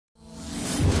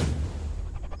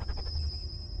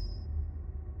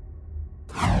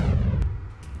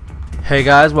Hey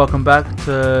guys, welcome back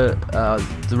to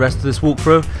the rest of this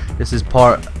walkthrough. This is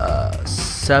part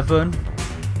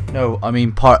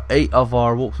 8 of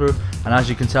our walkthrough, and as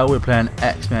you can tell, we're playing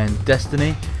X-Men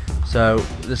Destiny. So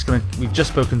we've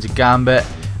just spoken to Gambit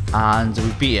and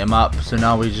we beat him up, so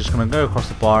now we're just gonna go across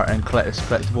the bar and collect this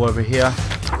collectible over here,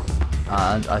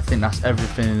 and I think that's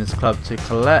everything in this club to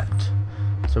collect.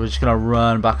 So we're just gonna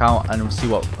run back out and we'll see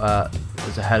what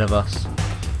is ahead of us.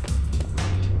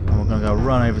 And we're gonna go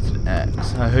run over to the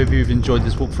X. I hope you've enjoyed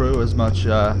this walkthrough as much as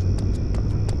I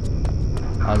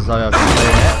have been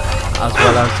playing it, as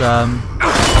well as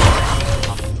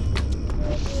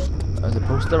there's a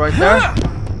poster right there.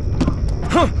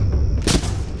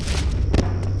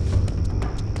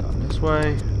 Down this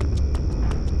way.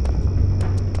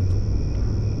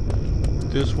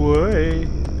 This way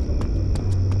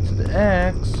to the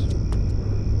X.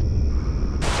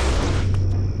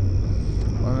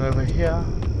 One over here.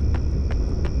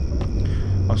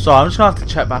 I'm sorry, I'm just gonna have to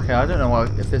check back here. I don't know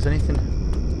if there's anything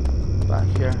back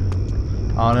here.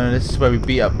 Oh no, this is where we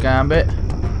beat up Gambit.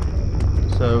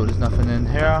 So there's nothing in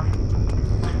here.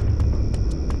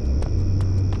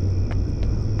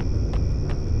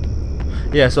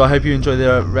 Yeah, so I hope you enjoy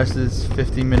the rest of this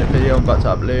 15-minute video I'm about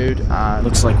to upload. And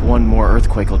looks like one more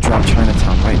earthquake will drop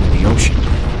Chinatown right into the ocean.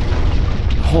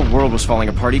 The whole world was falling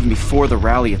apart even before the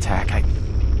rally attack. I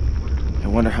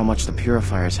wonder how much the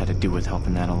purifiers had to do with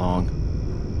helping that along.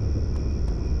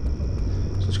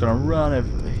 So just gonna run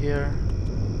over here.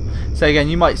 So again,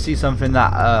 you might see something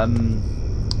that I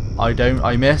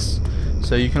miss.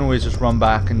 So you can always just run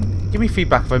back and give me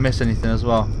feedback if I miss anything as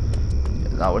well.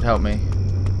 That would help me.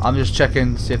 I'm just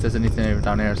checking to see if there's anything over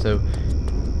down here. So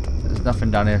there's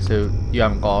nothing down here, so you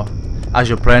haven't got, as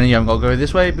you're playing, you haven't got to go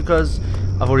this way because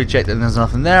I've already checked and there's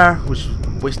nothing there, which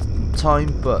wastes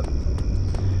time. But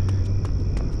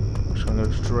I'm just gonna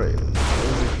go straight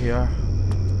over here,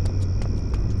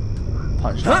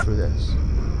 punch down through this.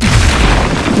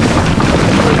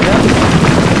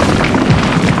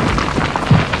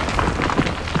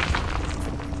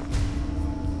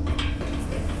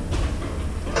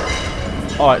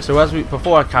 Alright, so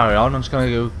before I carry on, I'm just going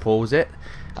to go pause it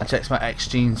and check my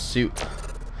X-Gene suit.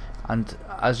 And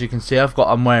as you can see,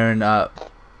 I'm wearing a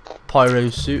Pyro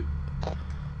suit.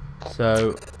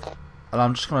 So, and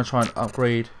I'm just going to try and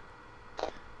upgrade.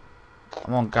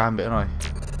 I'm on Gambit, aren't I?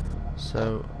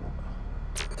 So,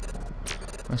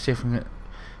 let's see if we can get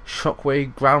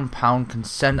Shockwave. Ground Pound can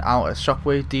send out a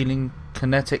shockwave, dealing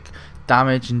kinetic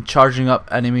damage and charging up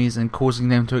enemies and causing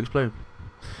them to explode.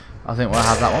 I think we'll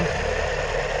have that one.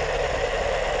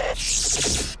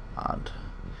 And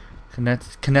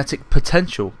kinetic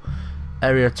potential.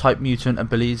 Area type mutant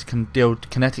abilities can deal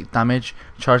kinetic damage,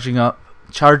 charging up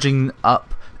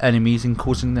enemies and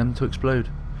causing them to explode.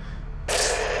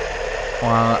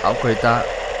 I'll upgrade that.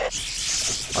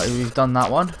 Right, we've done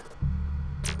that one.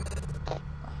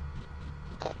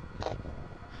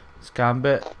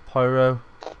 Gambit, Pyro.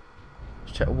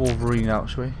 Let's check Wolverine out,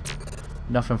 shall we?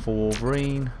 Nothing for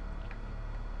Wolverine.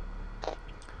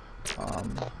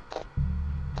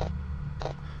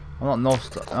 I'm not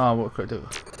North. What could I do?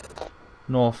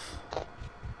 North.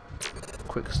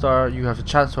 Quick Star. You have a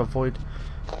chance to avoid.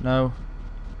 No.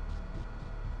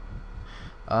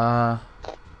 I'm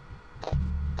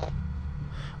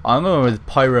going with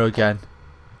Pyro again.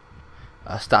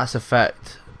 Status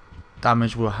effect.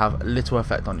 Damage will have little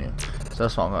effect on you. So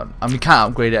that's what I'm going. And we can't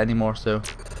upgrade it anymore. So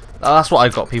that's what I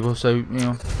got, people. So you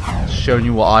know, showing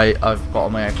you what I've got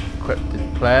on my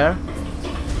equipped player.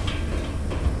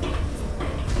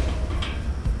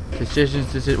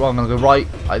 Decisions. Well, I'm gonna go right.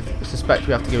 I suspect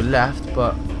we have to go left,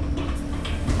 but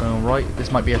I'm going right.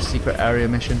 This might be a secret area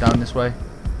mission down this way.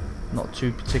 Not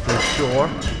too particularly sure.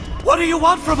 What do you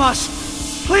want from us?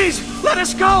 Please let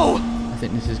us go. I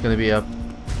think this is going to be a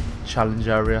challenge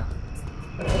area.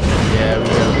 Yeah, we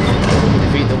go.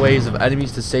 Defeat the waves of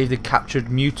enemies to save the captured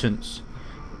mutants.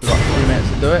 We've got 3 minutes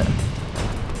to do it.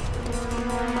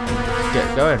 Let's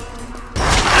get going.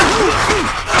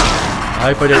 I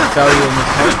hope I don't fail you on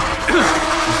this time.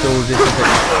 Until this is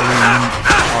extreme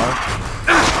hard.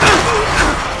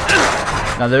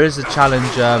 Now there is a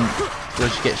challenge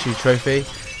which gets you a trophy,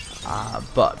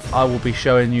 but I will be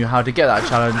showing you how to get that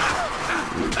challenge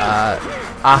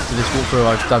after this walkthrough.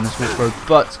 I've done this walkthrough,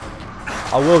 but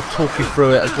I will talk you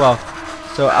through it as well.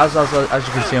 So as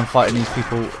you can see, I'm fighting these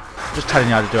people. Just telling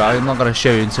you how to do it. I'm not going to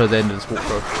show you until the end of this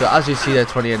walkthrough. So as you see, there are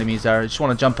 20 enemies there. You just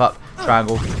want to jump up,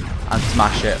 triangle, and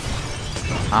smash it.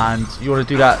 And you want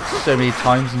to do that so many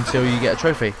times until you get a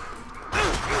trophy.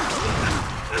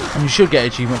 And you should get an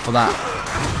achievement for that.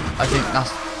 I think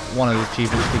that's one of the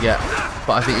achievements to get.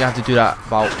 But I think you have to do that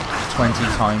about 20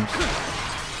 times.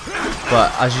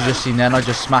 But as you just seen then, I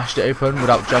just smashed it open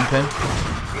without jumping.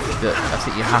 I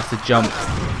think you have to jump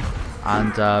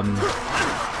and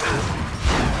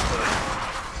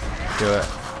do it.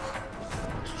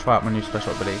 Let's try out my new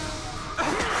special ability.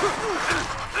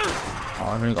 Oh,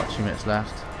 I've only got 2 minutes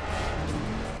left.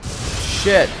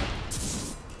 Shit!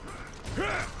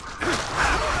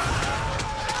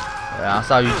 Yeah, that's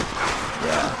how you...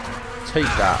 Yeah. Take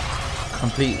that.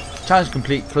 Complete. Challenge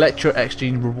complete. Collect your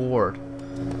X-Gene reward.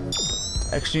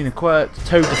 X-Gene acquired.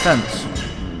 Toad defense.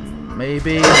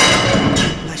 Maybe.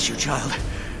 Bless you, child.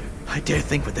 I dare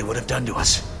think what they would have done to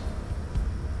us.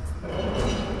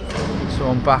 So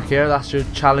I'm back here. That's your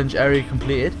challenge area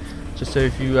completed. Just so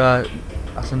if you,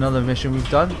 that's another mission we've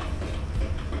done.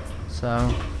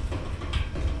 So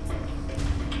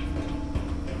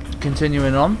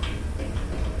continuing on.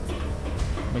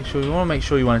 Make sure you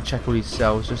want to check all these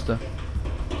cells just to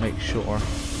make sure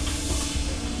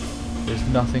there's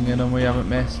nothing in them we haven't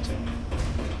missed.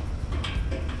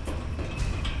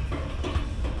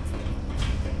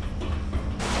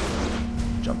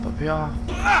 Jump up here.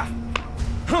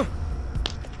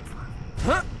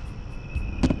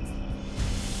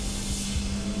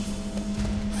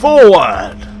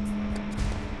 Forward.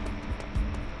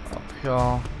 Up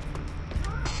here.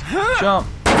 Jump.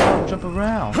 Jump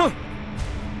around.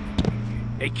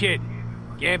 Hey kid,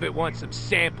 Gambit wants some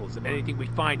samples of anything we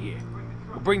find here.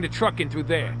 We'll bring the truck in through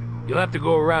there. You'll have to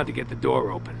go around to get the door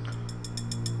open.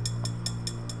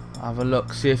 Have a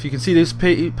look, see if you can see those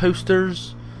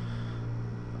posters.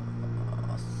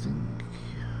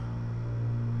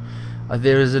 I think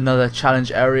there is another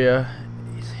challenge area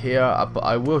here, but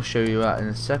I will show you that in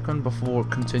a second before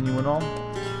continuing on.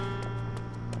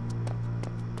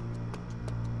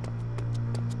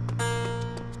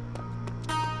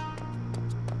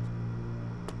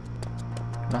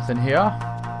 Nothing here.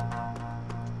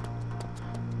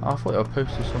 Oh, I thought there were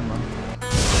posters somewhere.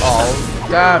 Oh,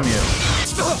 damn you.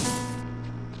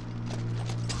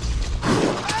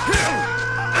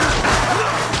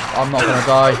 I'm not gonna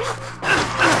die.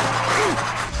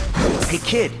 Hey,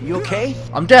 kid, you okay?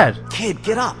 I'm dead. Kid,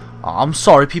 get up. Oh, I'm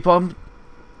sorry, people.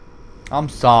 I'm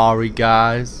sorry,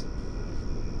 guys.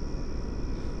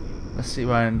 Let's see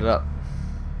where I ended up.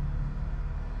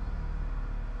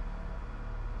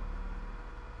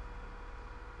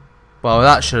 Well,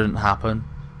 that shouldn't happen.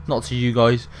 Not to you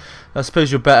guys. I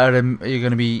suppose you're going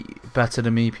to be better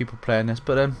than me, people playing this,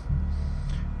 but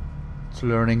it's a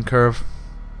learning curve.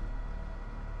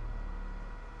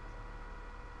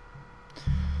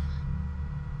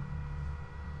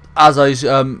 As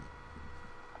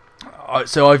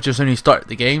so I've just only started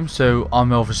the game, so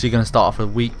I'm obviously going to start off a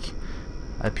weak,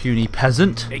 a puny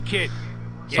peasant. Hey kid,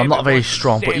 so I'm not very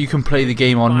strong, but you can play the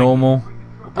game on normal.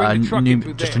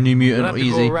 Just a new mutant or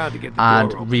easy,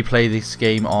 and replay this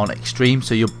game on extreme,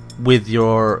 so you're with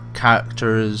your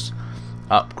characters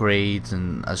upgrades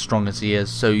and as strong as he is,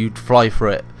 so you'd fly for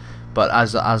it. But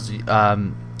as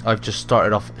I've just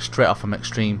started off straight off from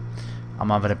extreme, I'm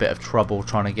having a bit of trouble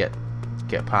trying to get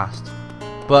past,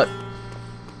 but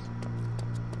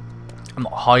I'm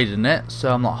not hiding it,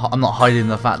 so I'm not hiding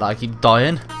the fact that I keep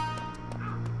dying.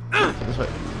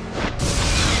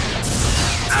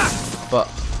 But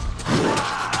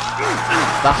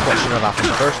that's what should have happened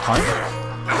the first time.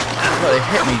 Well, they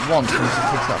hit me once and it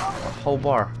takes up a whole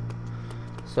bar.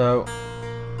 So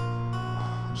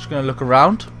I'm just gonna look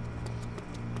around.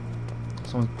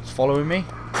 Someone's following me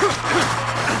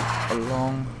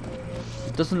along.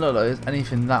 It doesn't look like there's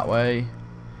anything that way.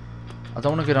 I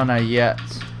don't want to go down there yet.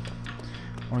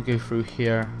 I want to go through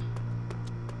here,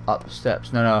 up the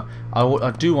steps. No,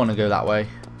 I do want to go that way,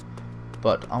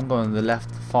 but I'm going the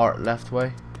far left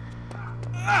way.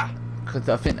 Because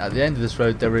I think at the end of this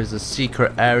road there is a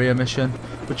secret area mission,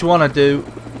 which you want to do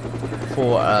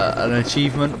for an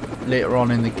achievement later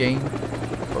on in the game,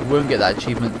 but we won't get that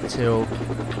achievement until...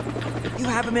 You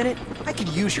have a minute? I could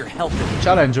use your help.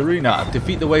 Challenge arena.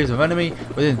 Defeat the waves of enemy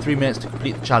within 3 minutes to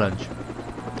complete the challenge.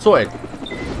 Sorted.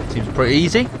 Seems pretty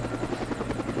easy.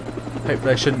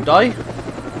 Hopefully I shouldn't die.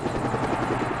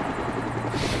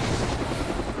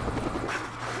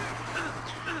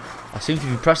 I seem to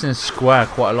be pressing square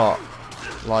quite a lot.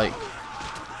 Like,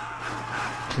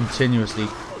 continuously.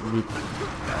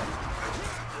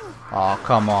 Oh,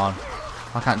 come on.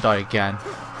 I can't die again.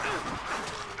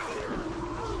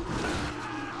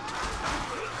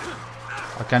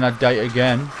 I cannot die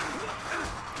again.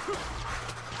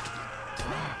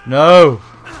 No!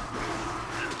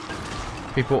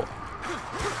 People.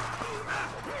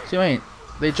 See what I mean?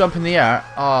 They jump in the air.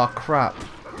 Oh, crap.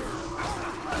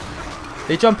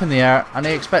 They jump in the air and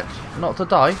they expect not to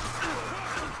die.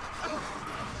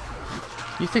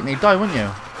 You think they'd die, wouldn't you?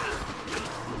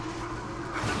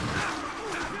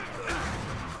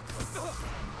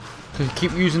 Cause you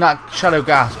keep using that shadow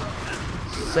gas.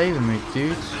 Saving me,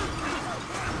 dudes.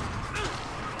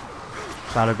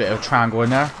 Just add a bit of triangle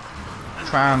in there.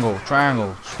 Triangle,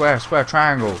 triangle, square, square,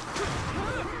 triangle.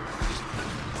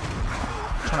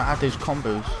 Trying to add those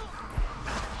combos.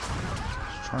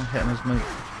 Just trying to hit them as many.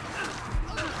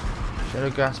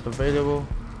 Shadow gasp available.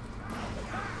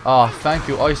 Oh, thank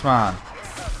you, Iceman.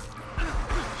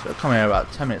 Should have come here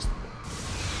about 10 minutes.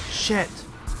 Shit.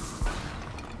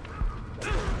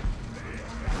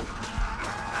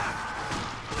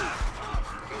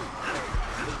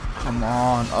 Come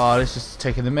on. Oh, this is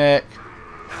taking the mic.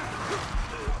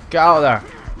 Get out of there.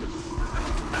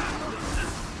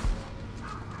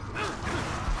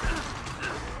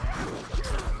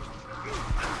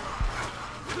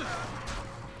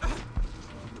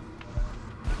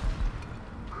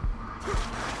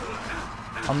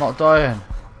 I'm not dying.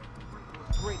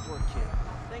 Great work, kid.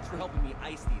 Thanks for helping me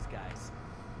ice these guys.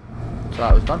 So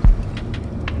that was done.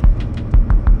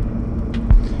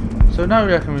 So now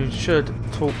we reckon we should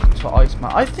talk to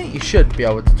Iceman. I think you should be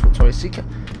able to talk to Iceman.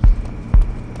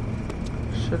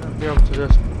 Shouldn't be able to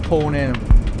just pawn in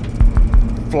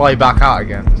and fly back out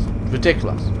again. It's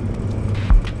ridiculous.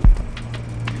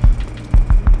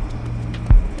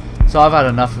 So I've had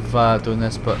enough of doing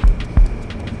this, but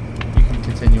you can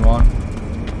continue on.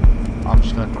 I'm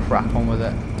just going to crack on with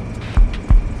it.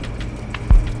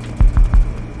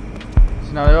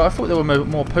 So now I thought there were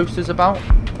more posters about,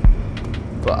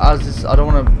 but as this, I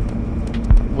don't want to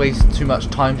waste too much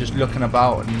time just looking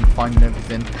about and finding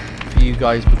everything for you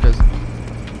guys, because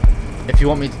if you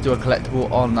want me to do a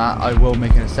collectible on that, I will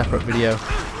make a separate video.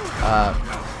 I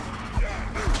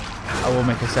will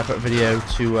make a separate video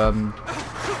to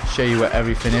show you where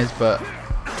everything is, but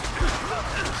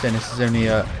saying this is only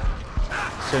a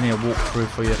walkthrough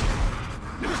for you.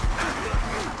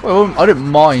 Well, I don't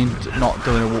mind not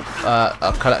doing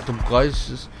a collectible, guys.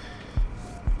 Just,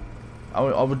 I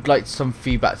would like some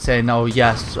feedback saying, oh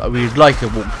yes, we'd like a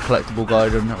collectible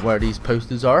guide on where these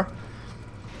posters are.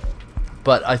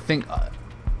 But I think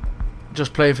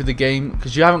just playing through the game,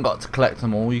 because you haven't got to collect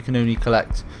them all, you can only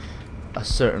collect a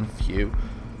certain few.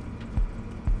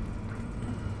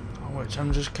 Which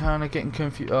I'm just kind of getting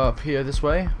confused up here this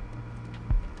way.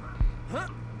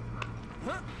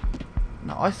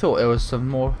 No, I thought there was some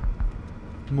more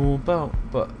about,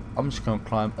 but I'm just going to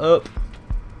climb up.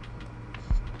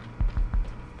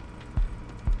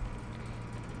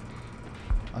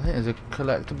 I think there's a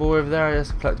collectible over there. There's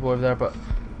a collectible over there, but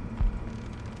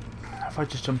if I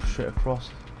just jump straight across.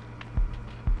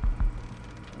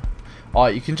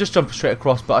 Alright, you can just jump straight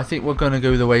across, but I think we're going to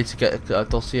go the way to get a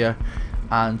dossier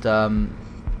and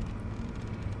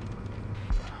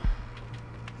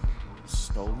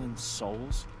Stolen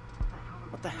souls?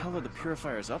 What the hell are the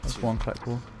purifiers up that's to? one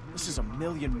collectible. This is a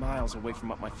million miles away from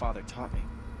what my father taught me.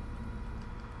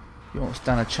 You won't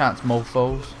stand a chance,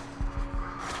 mofos.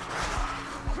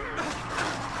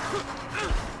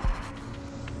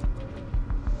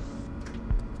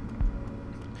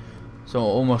 So we're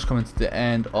almost coming to the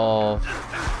end of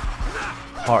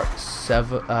part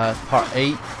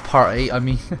 8. I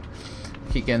mean, I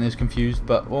keep getting those confused,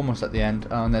 but we're almost at the end.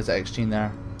 And there's X gene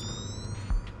there.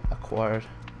 Acquired.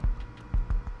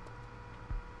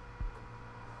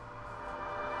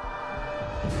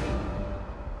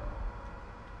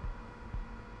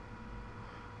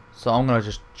 So I'm gonna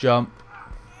just jump.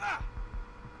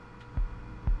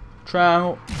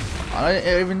 Triangle. I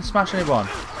didn't even smash anyone.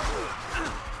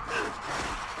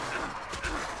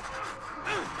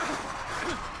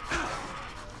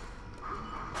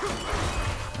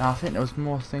 Now I think there was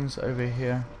more things over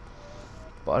here,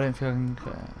 but I don't think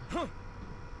I can.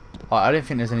 I don't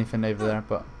think there's anything over there,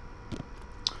 but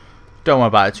don't worry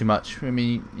about it too much. I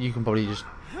mean, you can probably just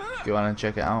go on and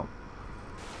check it out.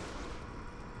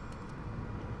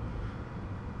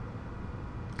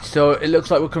 So it looks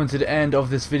like we're coming to the end of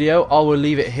this video. I will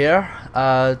leave it here.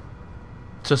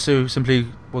 Just so simply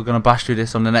we're going to bash through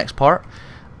this on the next part.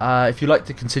 If you'd like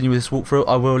to continue with this walkthrough,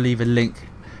 I will leave a link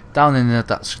down in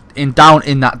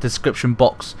that description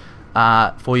box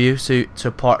for you. So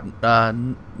to part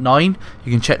 9,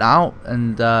 you can check that out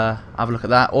and have a look at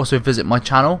that. Also visit my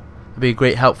channel; it'd be a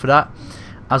great help for that,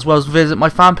 as well as visit my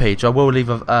fan page. I will leave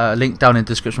a link down in the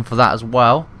description for that as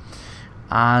well.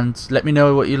 And let me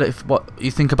know what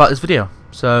you think about this video.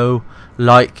 So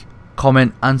like,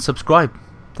 comment and subscribe.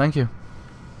 Thank you.